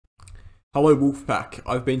Hello Wolfpack.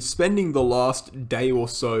 I've been spending the last day or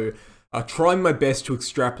so trying my best to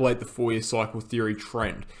extrapolate the 4-year cycle theory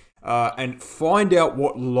trend and find out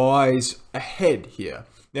what lies ahead here.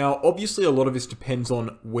 Now, obviously a lot of this depends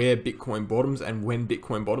on where Bitcoin bottoms and when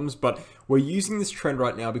Bitcoin bottoms, but we're using this trend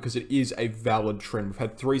right now because it is a valid trend. We've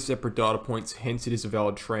had 3 separate data points, hence it is a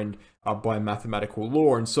valid trend by mathematical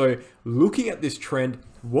law. And so looking at this trend,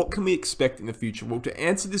 what can we expect in the future? Well, to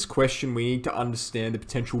answer this question, we need to understand the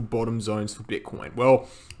potential bottom zones for Bitcoin. Well,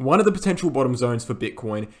 one of the potential bottom zones for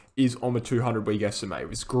Bitcoin is on the 200-week SMA,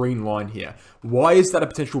 this green line here. Why is that a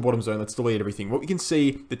potential bottom zone? Let's delete everything. What we can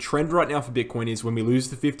see, the trend right now for Bitcoin is when we lose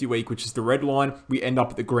the 50-week, which is the red line, we end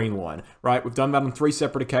up at the green line, right? We've done that on 3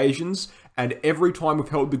 separate occasions, and every time we've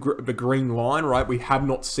held the green line, right, we have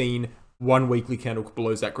not seen one weekly candle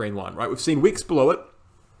below that green line, right? We've seen wicks below it.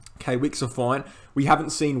 Okay, wicks are fine. We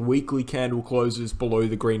haven't seen weekly candle closes below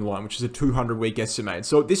the green line, which is a 200-week SMA. And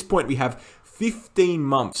so at this point, we have 15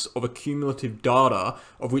 months of accumulative data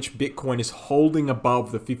of which Bitcoin is holding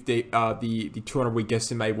above the 200-week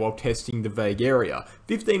SMA while testing the vague area.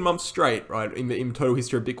 15 months straight, right, in the total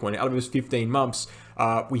history of Bitcoin. Out of those 15 months,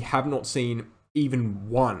 we have not seen even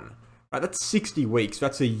one. Right, that's 60 weeks.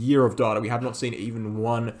 That's a year of data. We have not seen even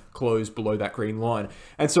one close below that green line.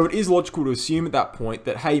 And so it is logical to assume at that point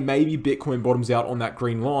that, hey, maybe Bitcoin bottoms out on that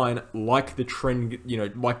green line like the trend,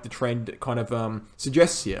 like the trend kind of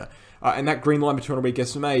suggests here. And that green line between 200-week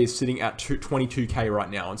SMA is sitting at 22K right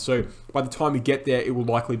now. And so by the time we get there, it will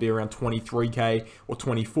likely be around 23K or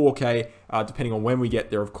 24K, depending on when we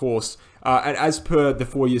get there, of course. And as per the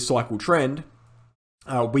 4-year cycle trend,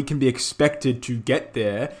 we can be expected to get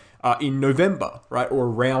there in November, right? Or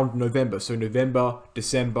around November. So November,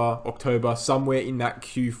 December, October, somewhere in that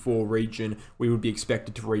Q4 region, we would be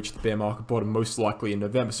expected to reach the bear market bottom, most likely in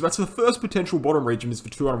November. So that's the first potential bottom region, is for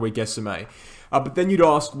 200-week SMA. But then you'd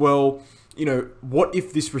ask, well, what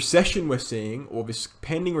if this recession we're seeing, or this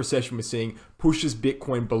pending recession we're seeing, pushes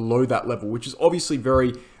Bitcoin below that level, which is obviously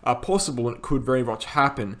very possible and it could very much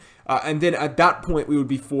happen. And then at that point, we would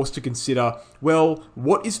be forced to consider, well,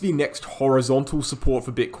 what is the next horizontal support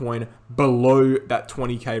for Bitcoin below that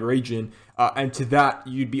 20K region? And to that,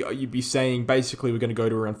 you'd be saying, basically, we're going to go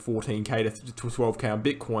to around 14K to 12K on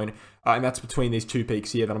Bitcoin. And that's between these 2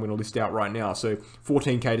 peaks here that I'm going to list out right now. So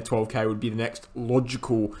 14K to 12K would be the next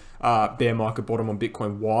logical bear market bottom on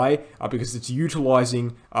Bitcoin. Why? Because it's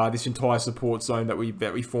utilizing this entire support zone that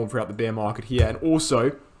we formed throughout the bear market here. And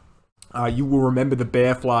also, you will remember the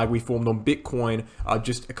bear flag we formed on Bitcoin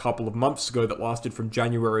just a couple of months ago that lasted from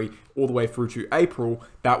January all the way through to April.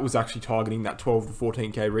 That was actually targeting that 12 to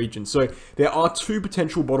 14K region. So there are 2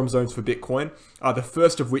 potential bottom zones for Bitcoin. The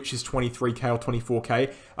first of which is 23K or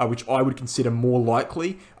 24K, which I would consider more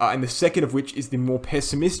likely. And the second of which is the more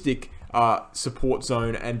pessimistic support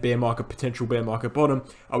zone and potential bear market bottom,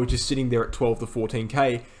 which is sitting there at 12 to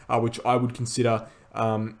 14K, which I would consider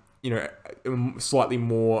slightly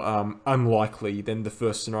more unlikely than the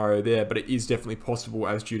first scenario there, but it is definitely possible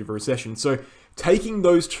as due to the recession. So taking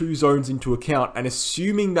those 2 zones into account and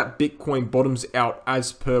assuming that Bitcoin bottoms out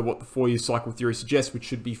as per what the 4-year cycle theory suggests, which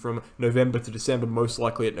should be from November to December, most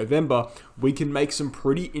likely at November, we can make some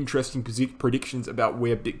pretty interesting predictions about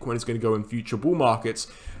where Bitcoin is going to go in future bull markets.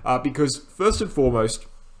 Because first and foremost,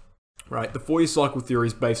 right, the 4-year cycle theory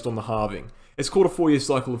is based on the halving. It's called a 4-year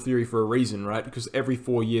cycle of theory for a reason, right? Because every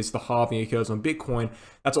 4 years the halving occurs on Bitcoin.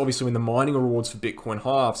 That's obviously when the mining rewards for Bitcoin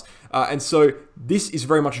halves. And so this is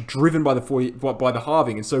very much driven by the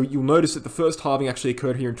halving. And so you'll notice that the first halving actually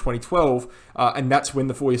occurred here in 2012, and that's when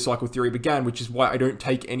the 4-year cycle theory began, which is why I don't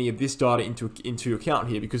take any of this data into account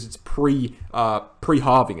here, because it's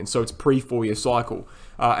pre-halving, and so it's pre-4-year cycle.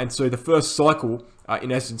 And so the first cycle,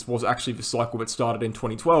 in essence, was actually the cycle that started in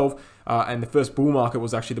 2012, and the first bull market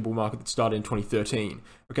was actually the bull market that started in 2013.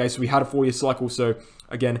 Okay, so we had a 4-year cycle. So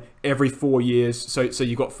again, every 4 years, so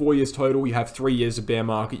you've got 4 years total, you have 3 years of bear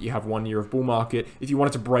market, you have 1 year of bull market. If you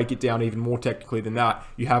wanted to break it down even more technically than that,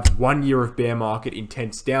 you have 1 year of bear market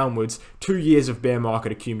intense downwards, 2 years of bear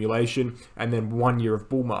market accumulation, and then 1 year of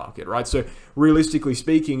bull market, right? So realistically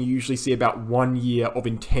speaking, you usually see about 1 year of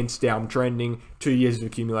intense downtrending, 2 years of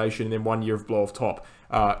accumulation, and then 1 year of blow off top.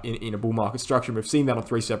 In a bull market structure. And we've seen that on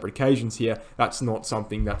 3 separate occasions here. That's not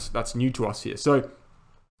something that's new to us here. So,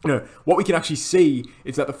 what we can actually see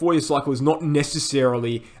is that the 4-year cycle is not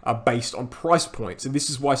necessarily based on price points. And this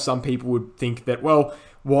is why some people would think that, well,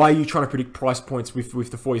 why are you trying to predict price points with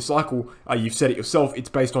the 4-year cycle? You've said it yourself, it's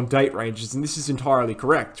based on date ranges, and this is entirely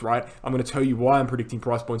correct, right? I'm going to tell you why I'm predicting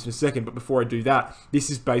price points in a second, but before I do that, this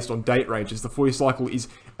is based on date ranges. The 4-year cycle is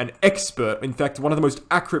an expert, in fact, one of the most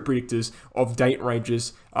accurate predictors of date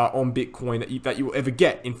ranges on Bitcoin that you will ever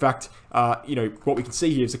get. In fact, you know, what we can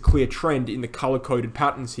see here is a clear trend in the color-coded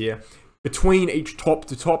patterns here. Between each top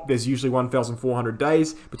to top, there's usually 1,400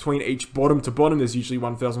 days. Between each bottom to bottom, there's usually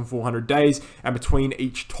 1,400 days. And between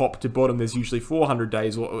each top to bottom, there's usually 400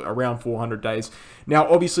 days or around 400 days. Now,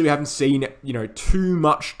 obviously, we haven't seen, you know, too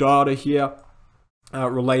much data here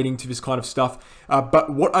relating to this kind of stuff.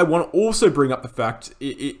 But what I want to also bring up the fact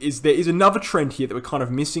is there is another trend here that we're kind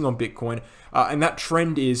of missing on Bitcoin. And that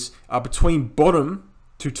trend is between bottom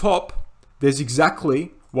to top, there's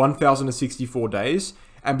exactly 1,064 days.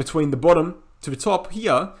 And between the bottom to the top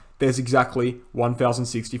here, there's exactly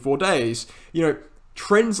 1,064 days. You know,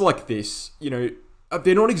 trends like this, you know,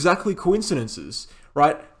 they're not exactly coincidences,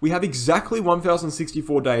 right? We have exactly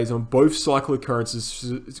 1,064 days on both cycle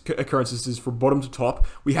occurrences from bottom to top.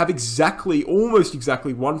 We have almost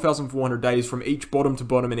exactly 1,400 days from each bottom to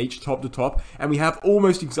bottom and each top to top. And we have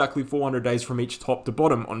almost exactly 400 days from each top to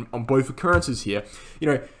bottom on both occurrences here. You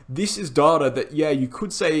know, this is data that, yeah, you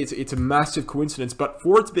could say it's a massive coincidence, but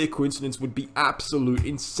for it to be a coincidence would be absolute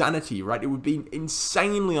insanity, right? It would be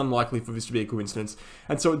insanely unlikely for this to be a coincidence.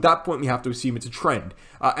 And so at that point, we have to assume it's a trend.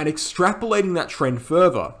 And extrapolating that trend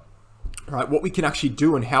further, right, what we can actually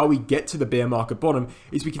do and how we get to the bear market bottom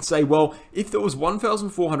is we can say, well, if there was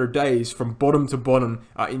 1,400 days from bottom to bottom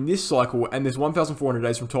in this cycle, and there's 1,400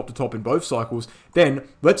 days from top to top in both cycles, then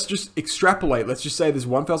let's just extrapolate. Let's just say there's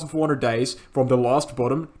 1,400 days from the last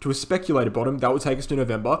bottom to a speculated bottom. That would take us to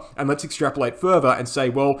November. And let's extrapolate further and say,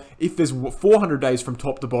 well, if there's 400 days from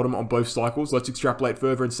top to bottom on both cycles, let's extrapolate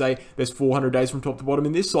further and say there's 400 days from top to bottom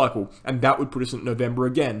in this cycle. And that would put us at November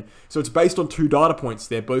again. So it's based on two data points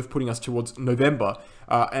there, both putting us towards November,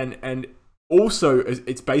 and also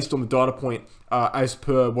it's based on the data point as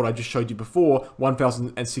per what I just showed you before,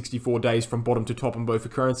 1,064 days from bottom to top on both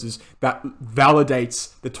occurrences. That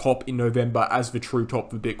validates the top in November as the true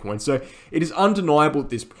top for Bitcoin. So it is undeniable at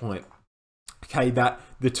this point, okay, that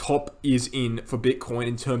the top is in for Bitcoin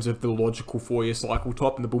in terms of the logical 4-year cycle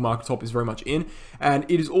top, and the bull market top is very much in. And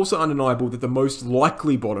it is also undeniable that the most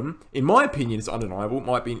likely bottom, in my opinion, is undeniable. It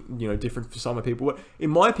might be, you know, different for some people, but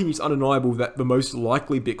in my opinion, it's undeniable that the most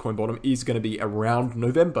likely Bitcoin bottom is going to be around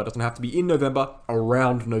November. It doesn't have to be in November,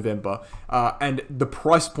 around November. And the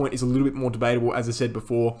price point is a little bit more debatable, as I said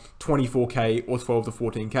before, 24K or 12 to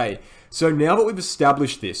 14K. So now that we've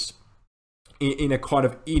established this in a kind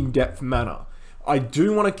of in-depth manner, I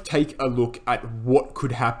do want to take a look at what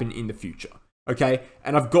could happen in the future, okay?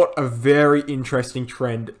 And I've got a very interesting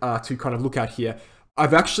trend to kind of look at here.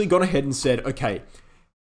 I've actually gone ahead and said, okay,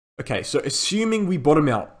 so assuming we bottom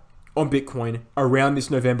out on Bitcoin around this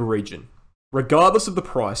November region, regardless of the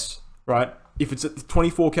price, right? If it's at the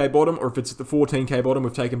 24K bottom or if it's at the 14K bottom,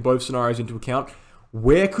 we've taken both scenarios into account.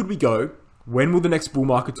 Where could we go? When will the next bull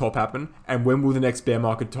market top happen? And when will the next bear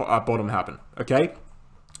market bottom happen, okay?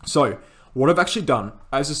 So what I've actually done,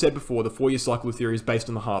 as I said before, the 4-year cycle theory is based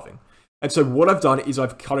on the halving. And so what I've done is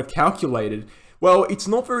I've kind of calculated, well, it's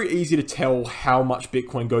not very easy to tell how much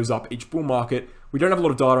Bitcoin goes up each bull market. We don't have a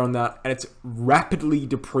lot of data on that, and it's rapidly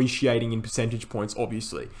depreciating in percentage points,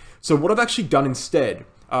 obviously. So what I've actually done instead,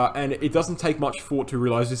 and it doesn't take much thought to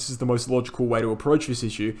realize this is the most logical way to approach this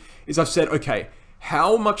issue, is I've said, okay,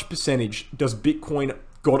 how much percentage does Bitcoin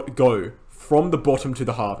go from the bottom to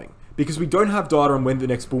the halving? Because we don't have data on when the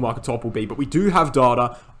next bull market top will be, but we do have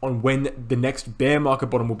data on when the next bear market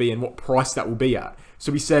bottom will be and what price that will be at.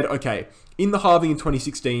 So we said, okay, in the halving in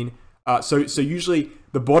 2016, so usually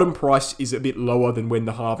the bottom price is a bit lower than when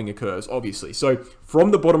the halving occurs, obviously. So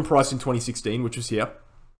from the bottom price in 2016, which was here,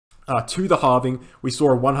 to the halving, we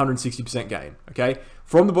saw a 160% gain, okay?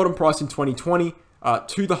 From the bottom price in 2020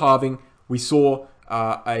 to the halving, we saw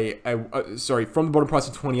from the bottom price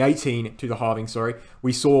in 2018 to the halving,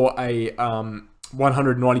 we saw a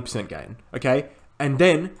 190% gain, okay? And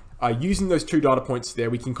then using those two data points there,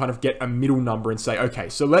 we can kind of get a middle number and say, okay,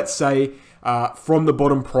 so let's say from the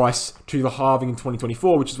bottom price to the halving in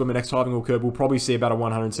 2024, which is when the next halving will occur, we'll probably see about a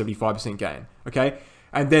 175% gain, okay?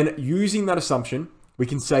 And then using that assumption, we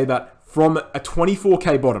can say that from a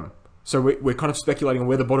 24K bottom, so we're kind of speculating on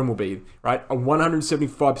where the bottom will be, right? A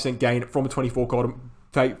 175% gain from a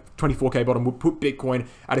 24K bottom would put Bitcoin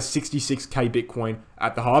at a 66K Bitcoin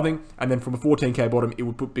at the halving. And then from a 14K bottom, it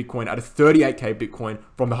would put Bitcoin at a 38K Bitcoin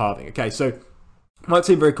from the halving. Okay, so Might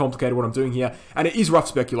seem very complicated what I'm doing here, and it is rough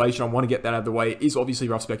speculation. I want to get that out of the way. It is obviously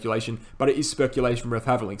rough speculation, but it is speculation worth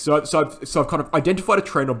having. So I've kind of identified a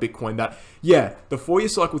trend on Bitcoin that, yeah, the 4-year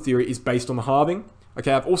cycle theory is based on the halving.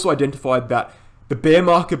 Okay, I've also identified that the bear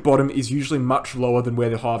market bottom is usually much lower than where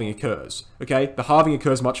the halving occurs. Okay, the halving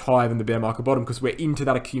occurs much higher than the bear market bottom because we're into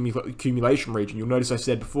that accumulation region. You'll notice I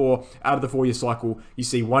said before, out of the 4-year cycle, you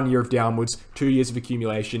see 1 year of downwards, 2 years of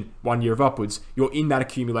accumulation, 1 year of upwards. You're in that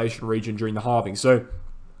accumulation region during the halving. So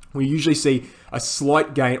we usually see a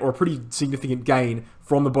slight gain or a pretty significant gain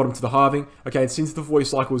from the bottom to the halving. Okay, and since the 4-year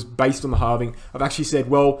cycle is based on the halving, I've actually said,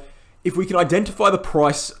 well, if we can identify the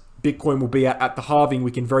price Bitcoin will be at the halving,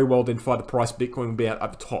 we can very well identify the price Bitcoin will be at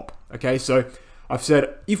the top. Okay, so I've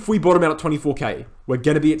said if we bottom out at 24K, we're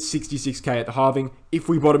going to be at 66K at the halving. If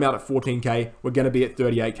we bottom out at 14K, we're going to be at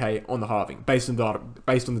 38K on the halving, based on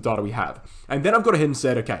the data we have. And then I've got ahead and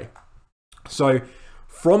said, okay, so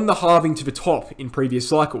from the halving to the top in previous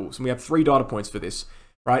cycles, and we have 3 data points for this,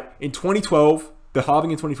 right? In 2012, the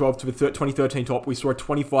halving in 2012 to the 2013 top, we saw a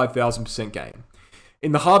 25,000% gain.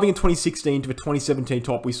 In the halving in 2016 to the 2017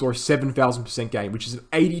 top, we saw a 7,000% gain, which is an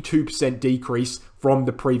 82% decrease from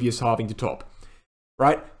the previous halving to top,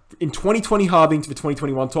 right? In 2020 halving to the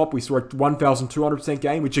 2021 top, we saw a 1,200%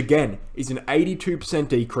 gain, which again is an 82%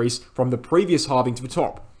 decrease from the previous halving to the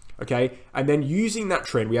top, okay? And then using that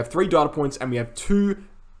trend, we have 3 data points and we have two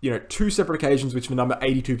separate occasions which the number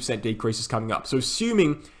 82% decrease is coming up. So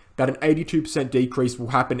assuming that an 82% decrease will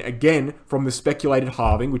happen again from the speculated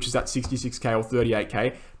halving, which is at 66K or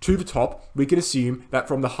 38K, to the top, we can assume that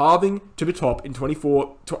from the halving to the top in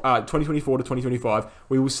 2024 to 2025,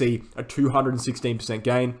 we will see a 216%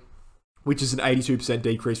 gain, which is an 82%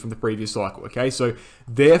 decrease from the previous cycle, okay? So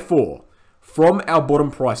therefore, from our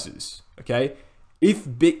bottom prices, okay, if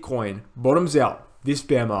Bitcoin bottoms out this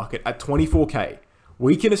bear market at 24K,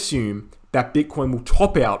 we can assume that Bitcoin will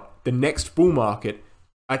top out the next bull market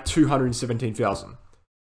at 217,000.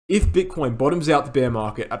 If Bitcoin bottoms out the bear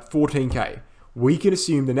market at 14K, we can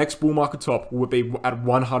assume the next bull market top will be at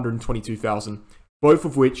 122,000, both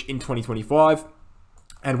of which in 2025.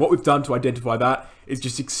 And what we've done to identify that is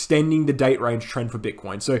just extending the date range trend for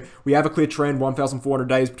Bitcoin. So we have a clear trend, 1,400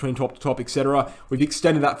 days between top to top, etc. We've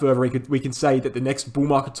extended that further. We can say that the next bull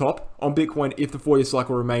market top on Bitcoin, if the 4-year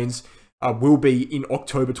cycle remains, will be in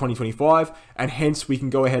October 2025, and hence we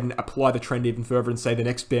can go ahead and apply the trend even further and say the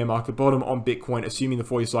next bear market bottom on Bitcoin, assuming the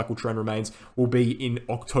 4-year cycle trend remains, will be in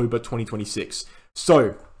October 2026.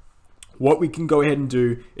 So what we can go ahead and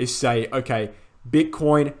do is say, okay,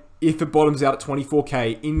 Bitcoin, if it bottoms out at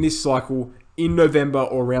 24K in this cycle, in November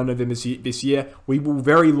or around November this year, we will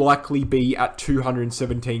very likely be at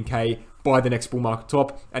 217K by the next bull market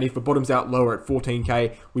top, and if it bottoms out lower at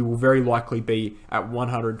 14K, we will very likely be at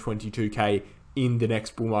 122K in the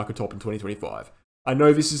next bull market top in 2025. I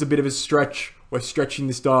know this is a bit of a stretch. We're stretching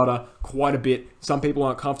this data quite a bit. Some people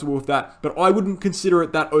aren't comfortable with that, but I wouldn't consider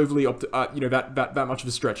it that overly, that much of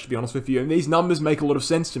a stretch, to be honest with you. And these numbers make a lot of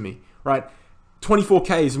sense to me, right?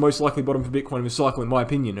 24K is the most likely bottom for Bitcoin in this cycle, in my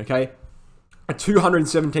opinion, okay? A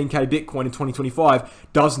 217K Bitcoin in 2025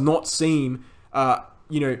 does not seem,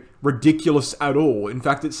 ridiculous at all. In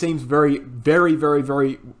fact, it seems very, very, very,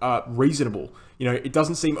 very reasonable. It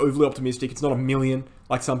doesn't seem overly optimistic. It's not a million,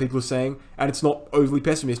 like some people are saying, and it's not overly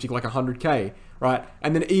pessimistic, like 100K, right?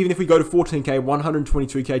 And then even if we go to 14K,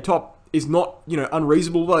 122K top is not,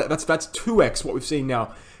 unreasonable. That's 2x what we've seen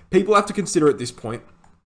now. People have to consider at this point,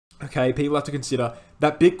 okay, people have to consider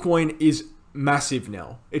that Bitcoin is massive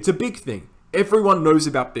now. It's a big thing. Everyone knows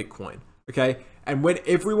about Bitcoin, okay? And when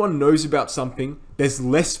everyone knows about something, there's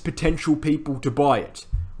less potential people to buy it,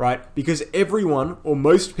 right? Because everyone, or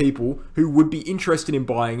most people who would be interested in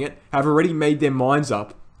buying it, have already made their minds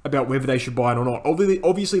up about whether they should buy it or not.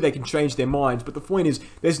 Obviously, they can change their minds, but the point is,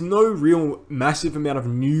 there's no real massive amount of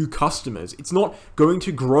new customers. It's not going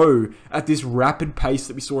to grow at this rapid pace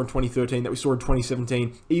that we saw in 2013, that we saw in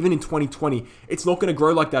 2017, even in 2020. It's not going to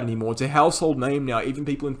grow like that anymore. It's a household name now. Even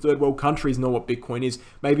people in third world countries know what Bitcoin is.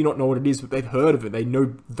 Maybe not know what it is, but they've heard of it. They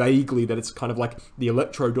know vaguely that it's kind of like the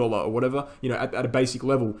electro dollar or whatever, at a basic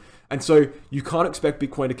level. And so you can't expect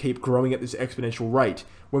Bitcoin to keep growing at this exponential rate.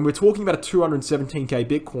 When we're talking about a 217K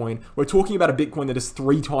Bitcoin, we're talking about a Bitcoin that is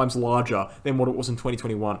 3 times larger than what it was in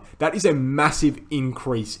 2021. That is a massive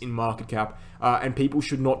increase in market cap, and people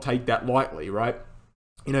should not take that lightly, right?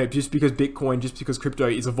 Just because crypto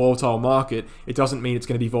is a volatile market, it doesn't mean it's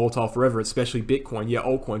going to be volatile forever, especially Bitcoin. Yeah,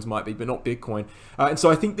 altcoins might be, but not Bitcoin. And so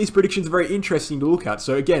I think these predictions are very interesting to look at.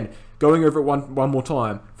 So again, going over it one more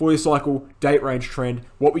time. 4-year cycle, date range trend,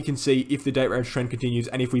 what we can see if the date range trend continues,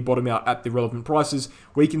 and if we bottom out at the relevant prices,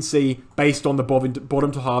 we can see based on the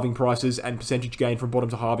bottom to halving prices and percentage gain from bottom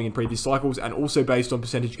to halving in previous cycles, and also based on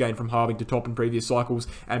percentage gain from halving to top in previous cycles,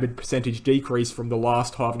 and a percentage decrease from the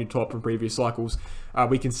last halving to top in previous cycles,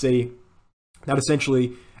 we can see that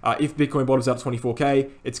essentially if Bitcoin bottoms out at 24K,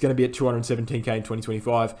 it's going to be at 217K in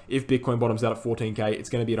 2025. If Bitcoin bottoms out at 14K, it's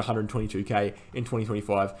going to be at 122K in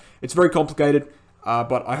 2025. It's very complicated,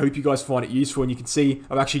 but I hope you guys find it useful. And you can see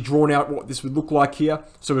I've actually drawn out what this would look like here.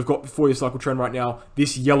 So we've got the 4-year cycle trend right now.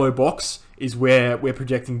 This yellow box is where we're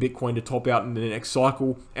projecting Bitcoin to top out in the next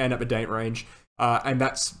cycle and at the date range. And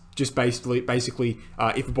that's just basically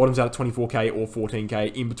if it bottoms out at 24K or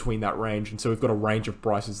 14K, in between that range. And so we've got a range of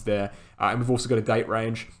prices there. And we've also got a date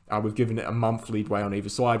range. We've given it a month leadway on either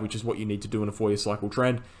side, which is what you need to do in a 4-year cycle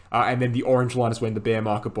trend. And then the orange line is when the bear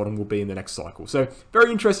market bottom will be in the next cycle. So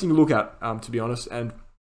very interesting to look at, to be honest. And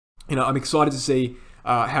I'm excited to see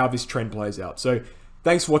how this trend plays out. So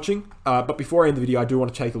thanks for watching. But before I end the video, I do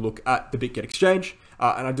want to take a look at the BitGet exchange.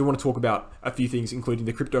 And I do want to talk about a few things, including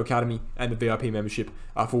the Crypto Academy and the VIP membership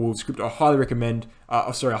for Wolves Crypto. I highly recommend,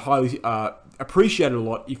 I highly appreciate it a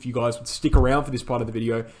lot if you guys would stick around for this part of the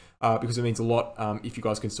video, because it means a lot if you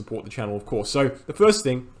guys can support the channel, of course. So the first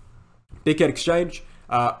thing, BitGet exchange.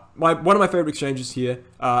 One of my favorite exchanges here.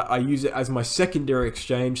 I use it as my secondary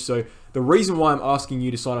exchange. So the reason why I'm asking you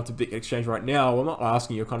to sign up to BitGet exchange right now, I'm not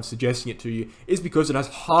asking you, I'm kind of suggesting it to you, is because it has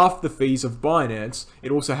half the fees of Binance.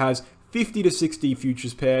 It also has 50 to 60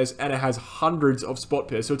 futures pairs, and it has hundreds of spot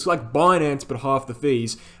pairs. So it's like Binance, but half the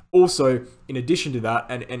fees. Also, in addition to that,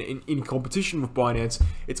 and in competition with Binance,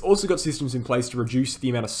 it's also got systems in place to reduce the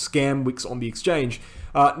amount of scam wicks on the exchange.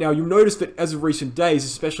 Now, you'll notice that as of recent days,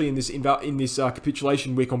 especially in this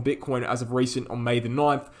capitulation wick on Bitcoin as of recent on May the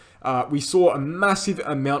 9th, we saw a massive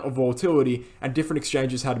amount of volatility, and different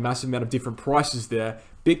exchanges had a massive amount of different prices there.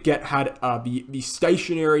 BitGet had the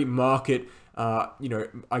stationary market, I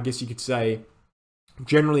guess you could say,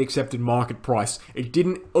 generally accepted market price. It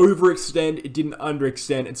didn't overextend, it didn't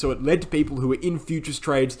underextend, and so it led to people who were in futures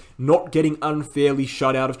trades not getting unfairly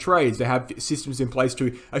shut out of trades. They have systems in place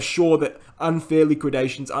to assure that unfair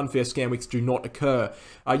liquidations, unfair scam wicks do not occur.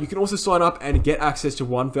 You can also sign up and get access to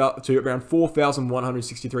around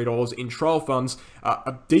 $4,163 in trial funds,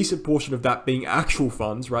 a decent portion of that being actual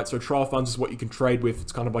funds, right? So trial funds is what you can trade with,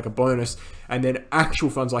 it's kind of like a bonus, and then actual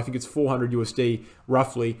funds, I think it's 400 USD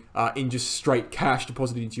roughly, in just straight cash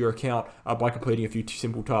deposited into your account by completing a few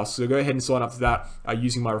simple tasks. So go ahead and sign up to that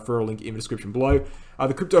using my referral link in the description below.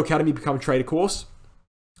 The Crypto Academy Become a Trader course.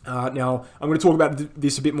 Now, I'm going to talk about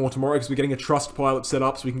this a bit more tomorrow because we're getting a trust pilot set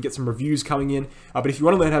up so we can get some reviews coming in. But if you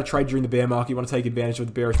want to learn how to trade during the bear market, you want to take advantage of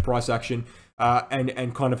the bearish price action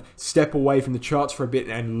and kind of step away from the charts for a bit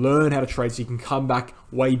and learn how to trade so you can come back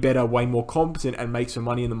way better, way more competent and make some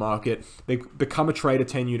money in the market. The Become a Trader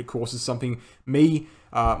 10-unit course is something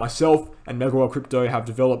myself and Megaworld Crypto have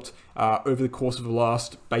developed over the course of the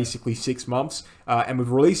last basically 6 months, and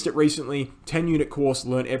we've released it recently. 10-unit course,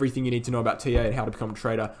 learn everything you need to know about TA and how to become a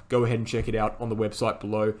trader. Go ahead and check it out on the website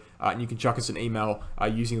below, and you can chuck us an email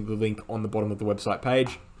using the link on the bottom of the website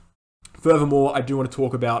page. Furthermore, I do want to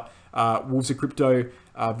talk about Wolves of Crypto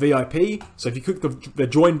VIP. So if you click the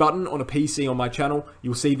join button on a PC on my channel,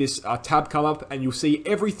 you'll see this tab come up, and you'll see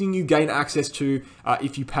everything you gain access to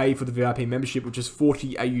if you pay for the VIP membership, which is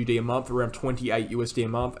 40 AUD a month, around 28 USD a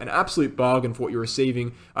month. An absolute bargain for what you're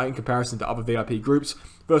receiving in comparison to other VIP groups.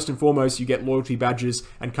 First and foremost, you get loyalty badges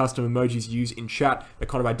and custom emojis used in chat that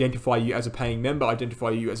kind of identify you as a paying member,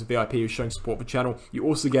 identify you as a VIP who's showing support for the channel. You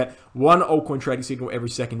also get one altcoin trading signal every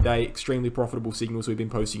second day, extremely profitable signals we've been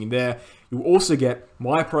posting in there. You'll also get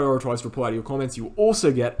my prioritized reply to your comments. You'll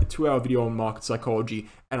also get a 2-hour video on market psychology.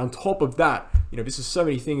 And on top of that, this is so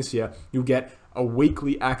many things here, you'll get a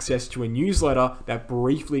weekly access to a newsletter that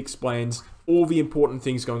briefly explains all the important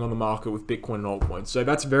things going on in the market with Bitcoin and altcoins. So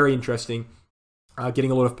that's very interesting.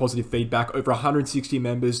 Getting a lot of positive feedback. Over 160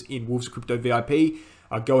 members in Wolves Crypto VIP.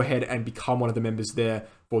 Go ahead and become one of the members there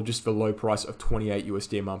for just the low price of 28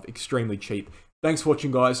 USD a month. Extremely cheap. Thanks for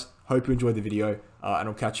watching, guys. Hope you enjoyed the video, and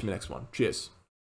I'll catch you in the next one. Cheers.